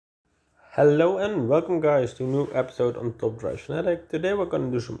Hello and welcome guys to a new episode on Top Drive Fanatic. Today we're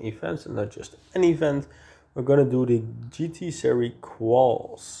gonna do some events and not just any event. We're gonna do the GT series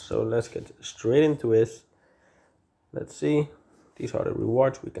Quals. So let's get straight into it. Let's see. These are the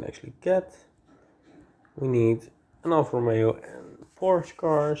rewards we can actually get. We need an Alfa Romeo and Porsche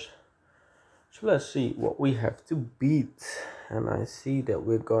cars. So let's see what we have to beat. And I see that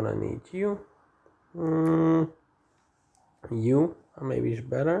we're gonna need you. You, or maybe it's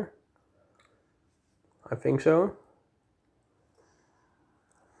better. I think so.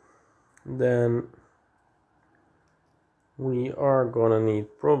 Then we are gonna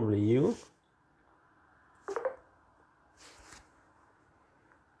need probably you.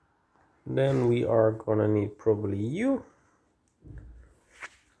 Then we are gonna need probably you.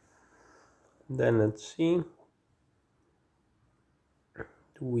 Then let's see. Do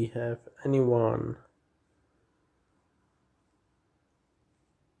we have anyone?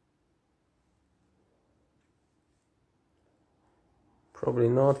 Probably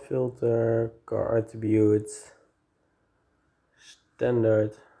not. Filter, car attributes,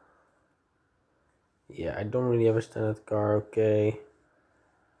 standard. Yeah, I don't really have a standard car. Okay.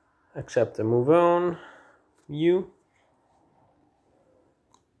 Accept and move on. You.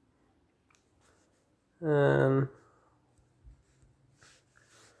 And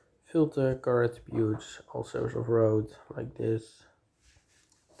filter, car attributes, all sorts of road like this.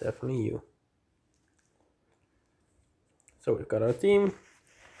 Definitely you. So we've got our team.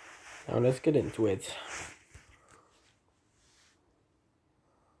 Now let's get into it.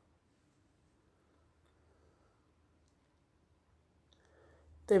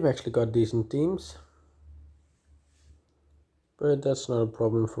 They've actually got decent teams, but that's not a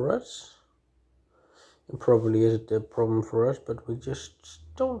problem for us. It probably is a problem for us, but we just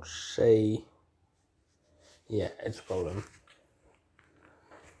don't say. Yeah, it's a problem.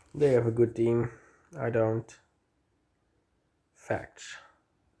 They have a good team. I don't. Facts.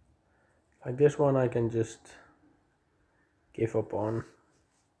 Like this one I can just give up on.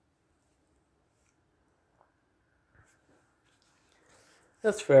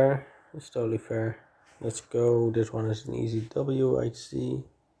 That's fair. It's totally fair. Let's go. This one is an easy W, I see.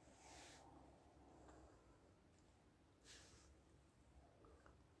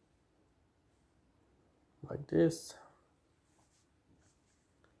 Like this.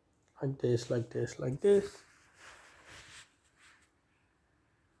 Like this, like this, like this.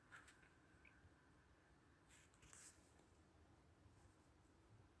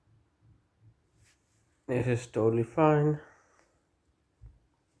 This is totally fine.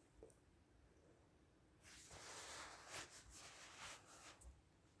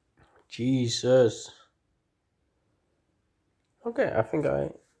 Jesus. Okay, I think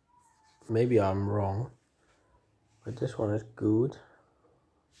maybe I'm wrong, but this one is good.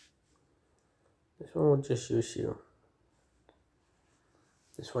 This one will just use you.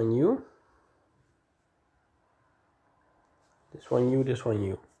 This one you. This one you, this one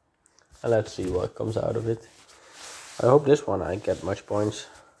you. And let's see what comes out of it. I hope this one I get much points.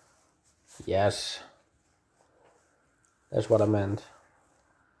 Yes. That's what I meant.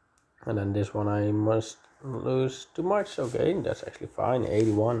 And then this one I must lose too much. Okay, that's actually fine.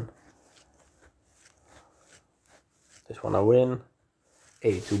 81. This one I win.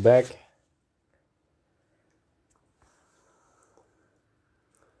 82 back.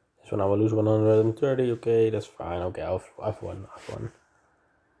 This one I will lose 130. Okay, that's fine. Okay, I've won.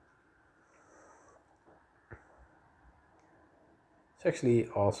 It's actually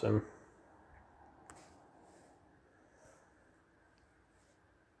awesome.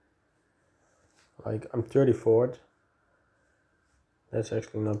 Like, I'm 34th. That's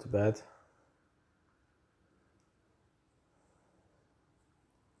actually not too bad.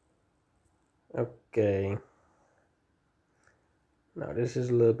 Okay. Now this is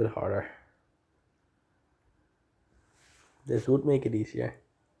a little bit harder. This would make it easier.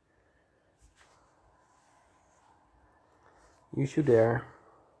 You should there.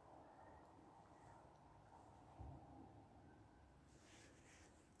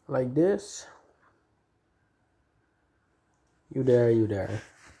 Like this. You there, you there.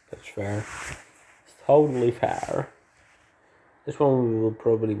 That's fair. It's totally fair. This one we will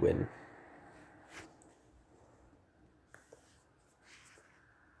probably win.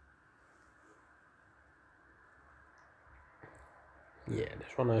 Yeah,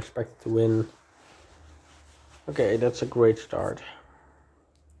 this one I expect to win. Okay, that's a great start.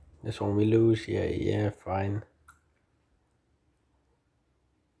 This one we lose. Yeah, fine.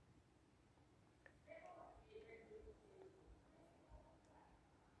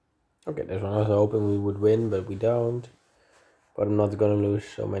 Okay, this one I was hoping we would win, but we don't. but I'm not gonna lose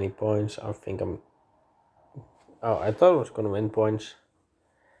so many points. I think I'm... Oh, I thought I was gonna win points.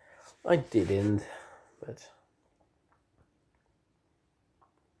 I didn't, but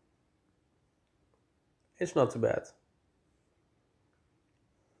it's not too bad.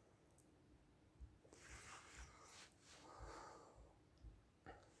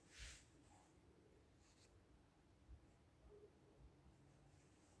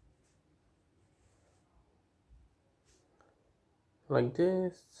 Like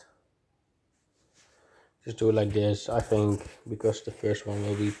this. Just do it like this, I think, because the first one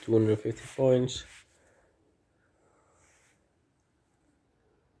will be 250 points.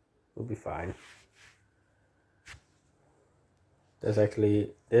 We'll be fine. This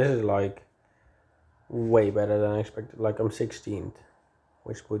is like way better than I expected. Like I'm 16th,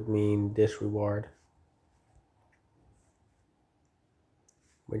 which would mean this reward,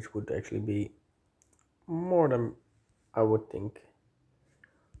 which would actually be more than I would think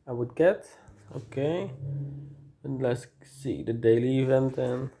I would get. Okay, and let's see the daily event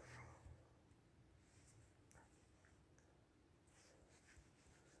then.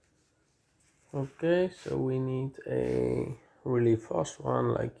 Okay, so we need a really fast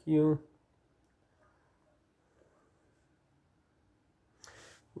one like you.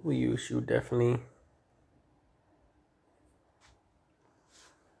 We'll use you definitely.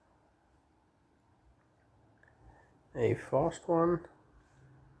 A fast one.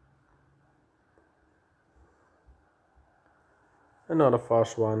 Another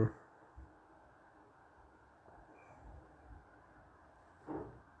fast one.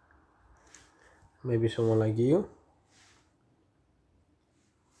 Maybe someone like you.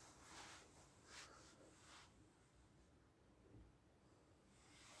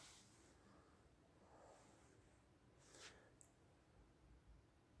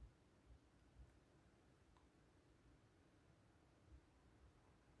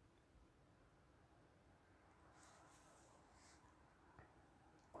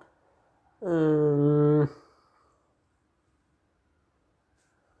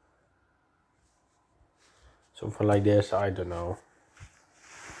 Something like this, I don't know.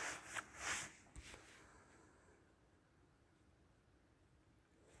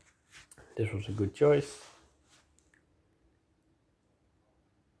 This was a good choice.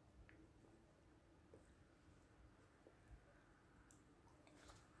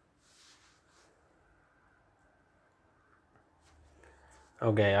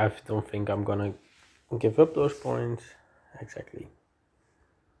 Okay, I don't think I'm gonna give up those points. Exactly.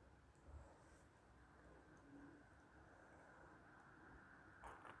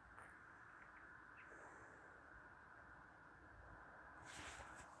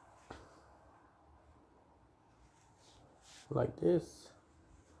 Like this.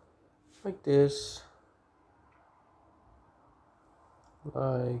 Like this.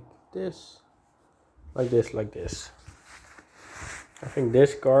 Like this. Like this, like this. I think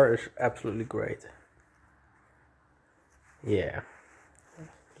this car is absolutely great. Yeah.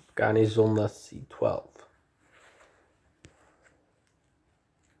 Pagani Zonda C12.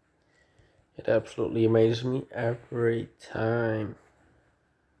 It absolutely amazes me every time.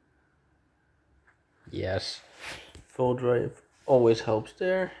 Yes. Full drive always helps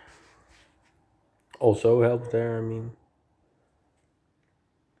there. Also helps there, I mean.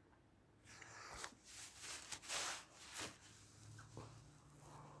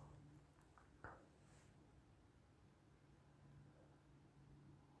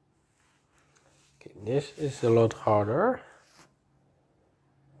 Okay, this is a lot harder.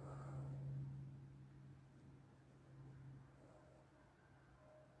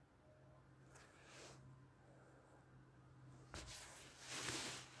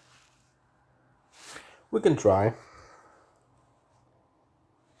 We can try.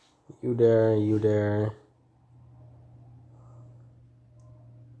 You there, you there.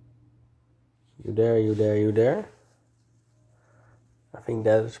 You there, you there, you there. I think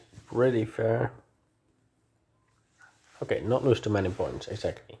that is pretty fair. Okay, not lose too many points,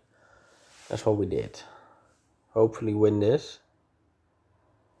 exactly. That's what we did. Hopefully win this.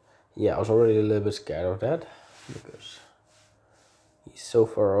 Yeah, I was already a little bit scared of that, because he's so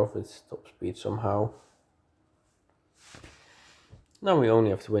far off with top speed somehow. Now we only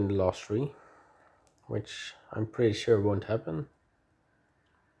have to win the last 3, which I'm pretty sure won't happen.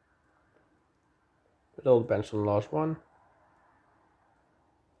 It all depends on the last one.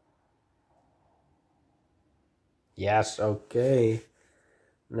 Yes, okay.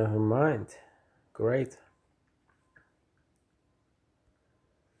 Never mind. Great.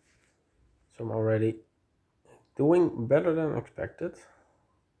 So I'm already doing better than expected.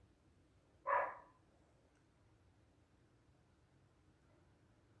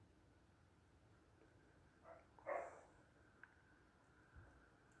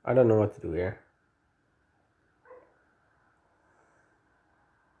 I don't know what to do here.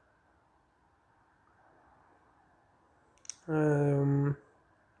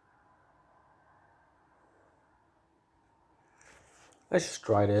 Let's just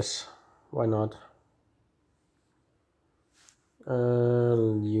try this. Why not?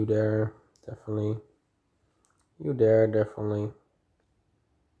 You there, definitely. You there, definitely.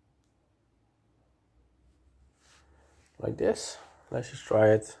 Like this. Let's just try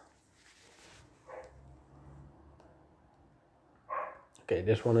it. Okay,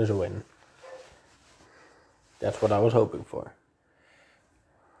 this one is a win. That's what I was hoping for.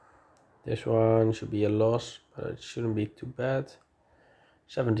 This one should be a loss, but it shouldn't be too bad.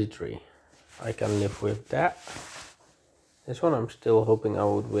 73. I can live with that. This one I'm still hoping I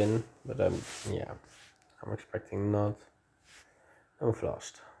would win, but yeah, I'm expecting not. I've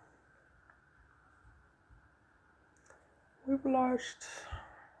lost. We've lost.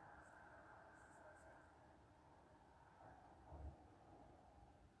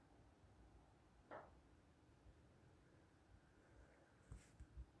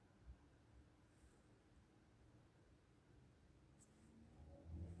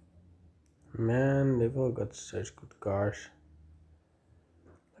 Man, they've all got such good cars.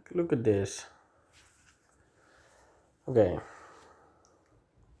 Look at this. Okay.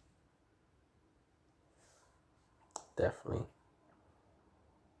 Definitely.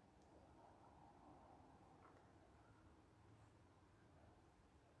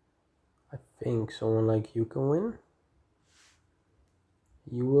 I think someone like you can win.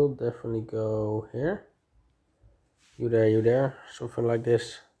 You will definitely go here. You there, something like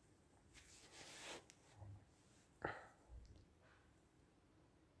this.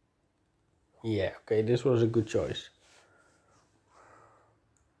 Yeah, okay, this was a good choice.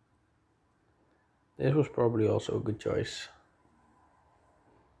 This was probably also a good choice.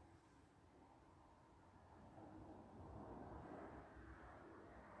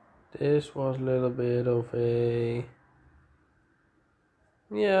 This was a little bit of a...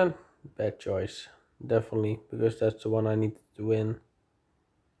 yeah, bad choice. Definitely, because that's the one I needed to win.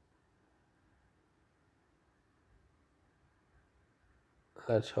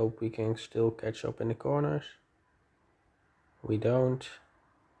 Let's hope we can still catch up in the corners. We don't.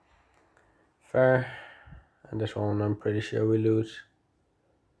 Fair. And this one I'm pretty sure we lose.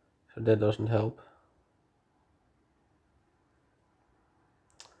 So that doesn't help.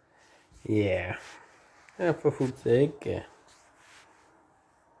 Yeah. Yeah, for food's sake. Yeah.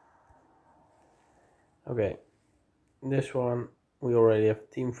 Okay. This one we already have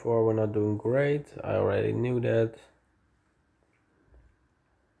team for. We're not doing great. I already knew that.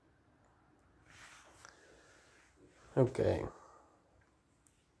 Okay.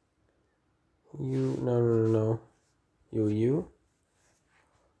 No. You.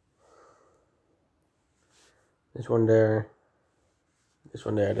 This one there. This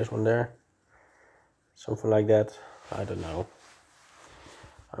one there. Something like that. I don't know.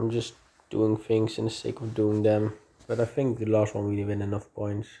 I'm just doing things in the sake of doing them. But I think the last one we win enough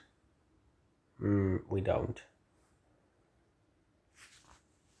points. We don't.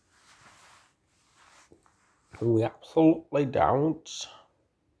 We absolutely don't.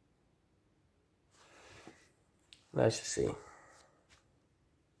 Let's just see.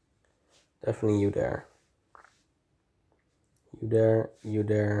 Definitely you there. You there. You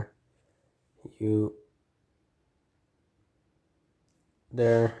there. You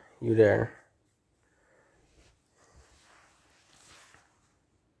there. You there.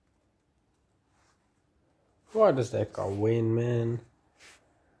 Why does that car win, man?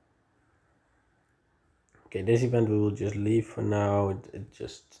 Okay, this event we will just leave for now. It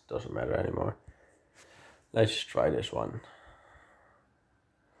just doesn't matter anymore. Let's just try this one.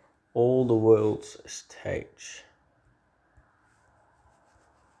 All the world's stage.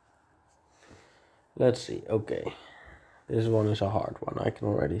 Let's see. Okay, this one is a hard one. I can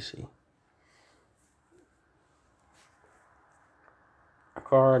already see. A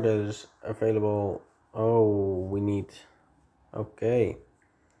car that is available. Oh, we need. Okay.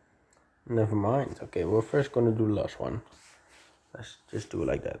 Never mind. Okay, we're first gonna do the last one. Let's just do it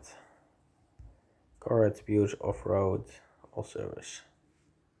like that. Car attributes, off-road, all service.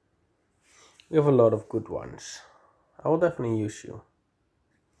 We have a lot of good ones. I will definitely use you.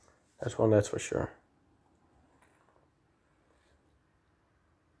 That's for sure.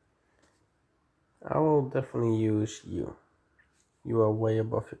 I will definitely use you. You are way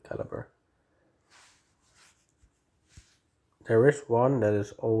above your caliber. There is one that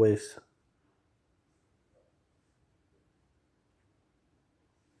is always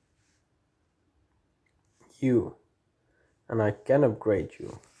you, and I can upgrade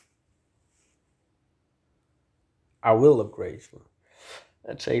you. I will upgrade you.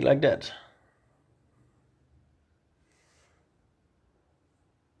 Let's say it like that.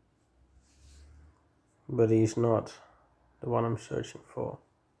 But he's not the one I'm searching for.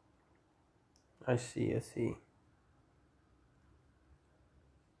 I see.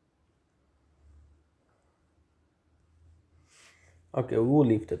 Okay, we'll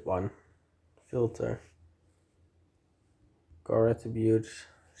leave that one. Filter. Core attributes.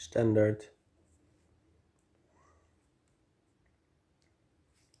 Standard.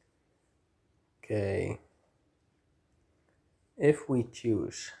 Okay. If we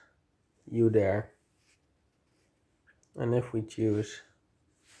choose you there, and if we choose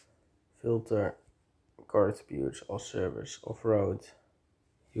filter core attributes or service off-road,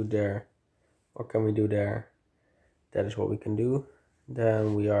 you there, what can we do there? That is what we can do.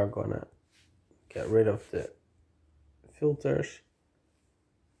 Then we are gonna get rid of the filters,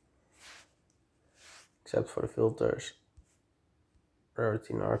 except for the filters,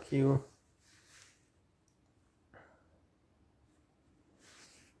 rarity and RQ,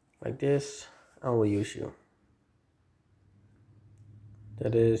 like this, and we'll use you.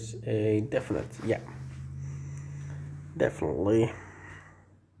 That is a definite, yeah, definitely.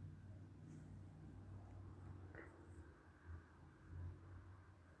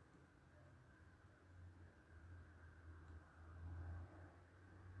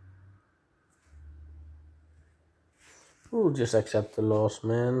 We'll just accept the loss,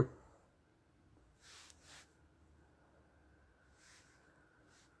 man.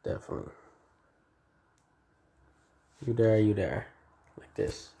 Definitely. You there, like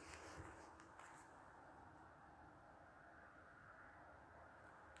this.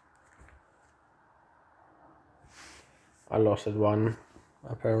 I lost at one,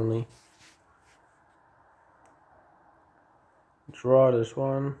 apparently. Draw this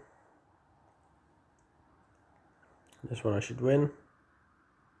one. This one I should win.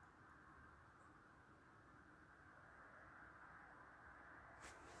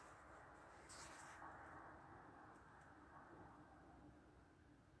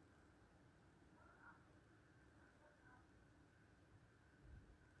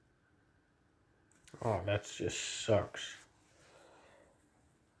 Oh, that just sucks.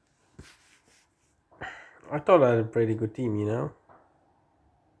 I thought I had a pretty good team, you know?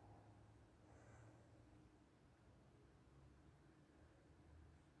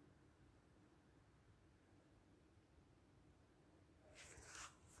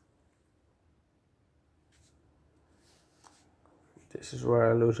 This is where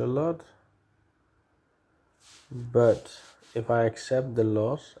I lose a lot. But if I accept the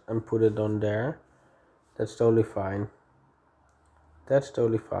loss and put it on there, that's totally fine. That's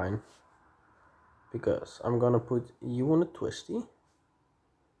totally fine. Because I'm gonna put you on a twisty,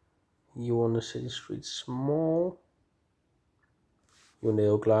 you on the city street small, you on the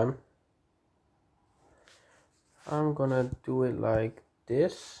hill climb. I'm gonna do it like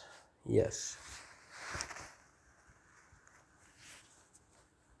this. Yes.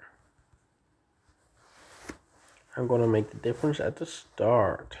 I'm gonna make the difference at the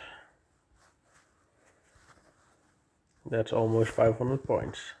start. That's almost 500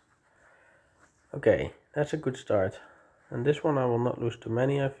 points. Okay, that's a good start. And this one I will not lose too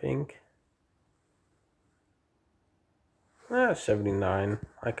many, I think. 79.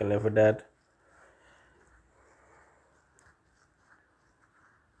 I can live with that.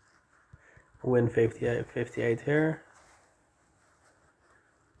 Win 58 here.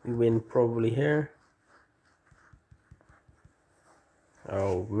 We win probably here.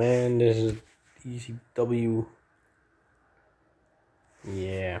 Oh man, this is easy W.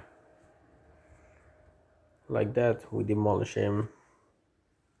 Yeah. Like that, we demolish him.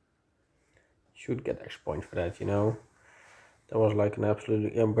 Should get X points for that, you know. That was like an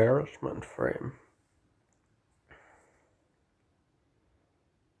absolute embarrassment for him.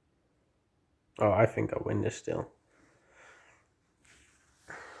 Oh, I think I win this still.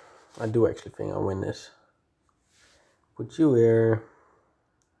 I do actually think I win this. Put you here.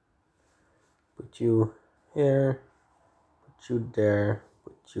 Put you here. Put you there.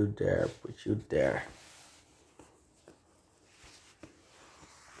 Put you there. Put you there.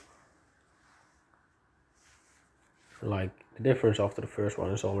 Like, the difference after the first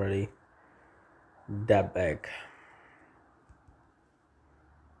one is already that big.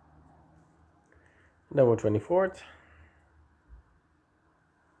 Then we're 24th.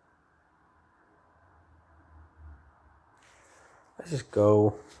 Let's just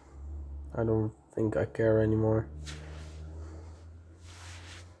go. I don't think I care anymore.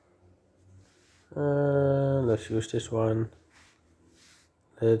 Let's use this one.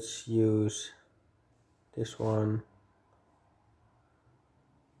 Let's use this one.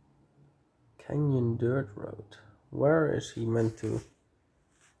 Canyon Dirt Road. Where is he meant to?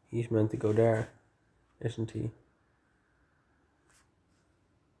 He's meant to go there, isn't he?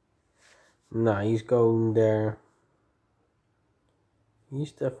 Nah, he's going there.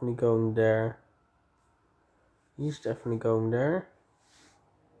 He's definitely going there. He's definitely going there.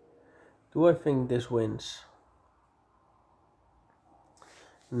 Do I think this wins?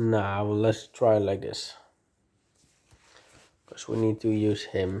 Nah, well, let's try like this. Because we need to use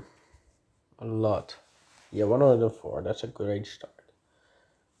him a lot. Yeah, 104, that's a great start.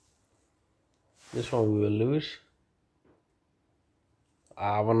 This one we will lose.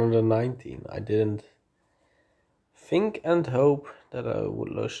 119. I didn't think and hope that I would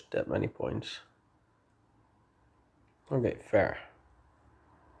lose that many points. Okay, fair.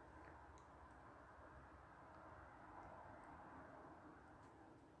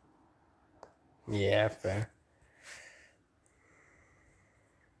 Yeah, fair.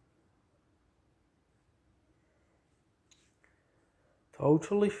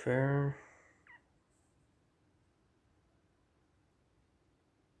 Totally fair.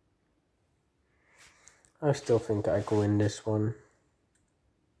 I still think I can win this one.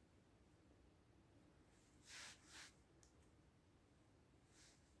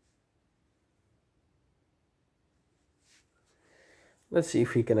 Let's see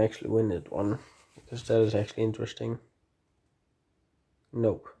if we can actually win it one, because that is actually interesting.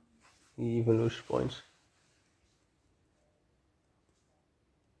 Nope. He even loses points.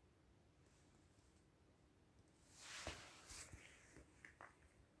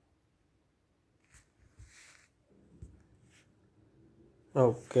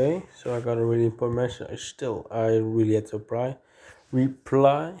 Okay, so I got a really important message. I really had to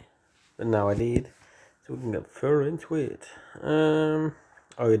reply, but now I did. So we can get further into it. Oh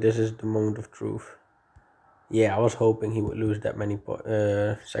yeah, this is the moment of truth. Yeah, I was hoping he would lose that many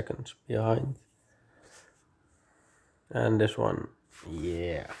seconds behind. And this one,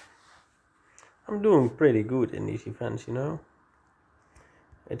 yeah. I'm doing pretty good in these events, you know.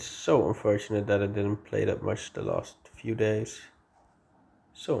 It's so unfortunate that I didn't play that much the last few days.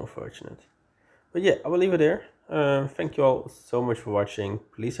 So unfortunate. But yeah, I will leave it there. Thank you all so much for watching.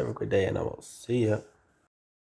 Please have a great day and I will see ya.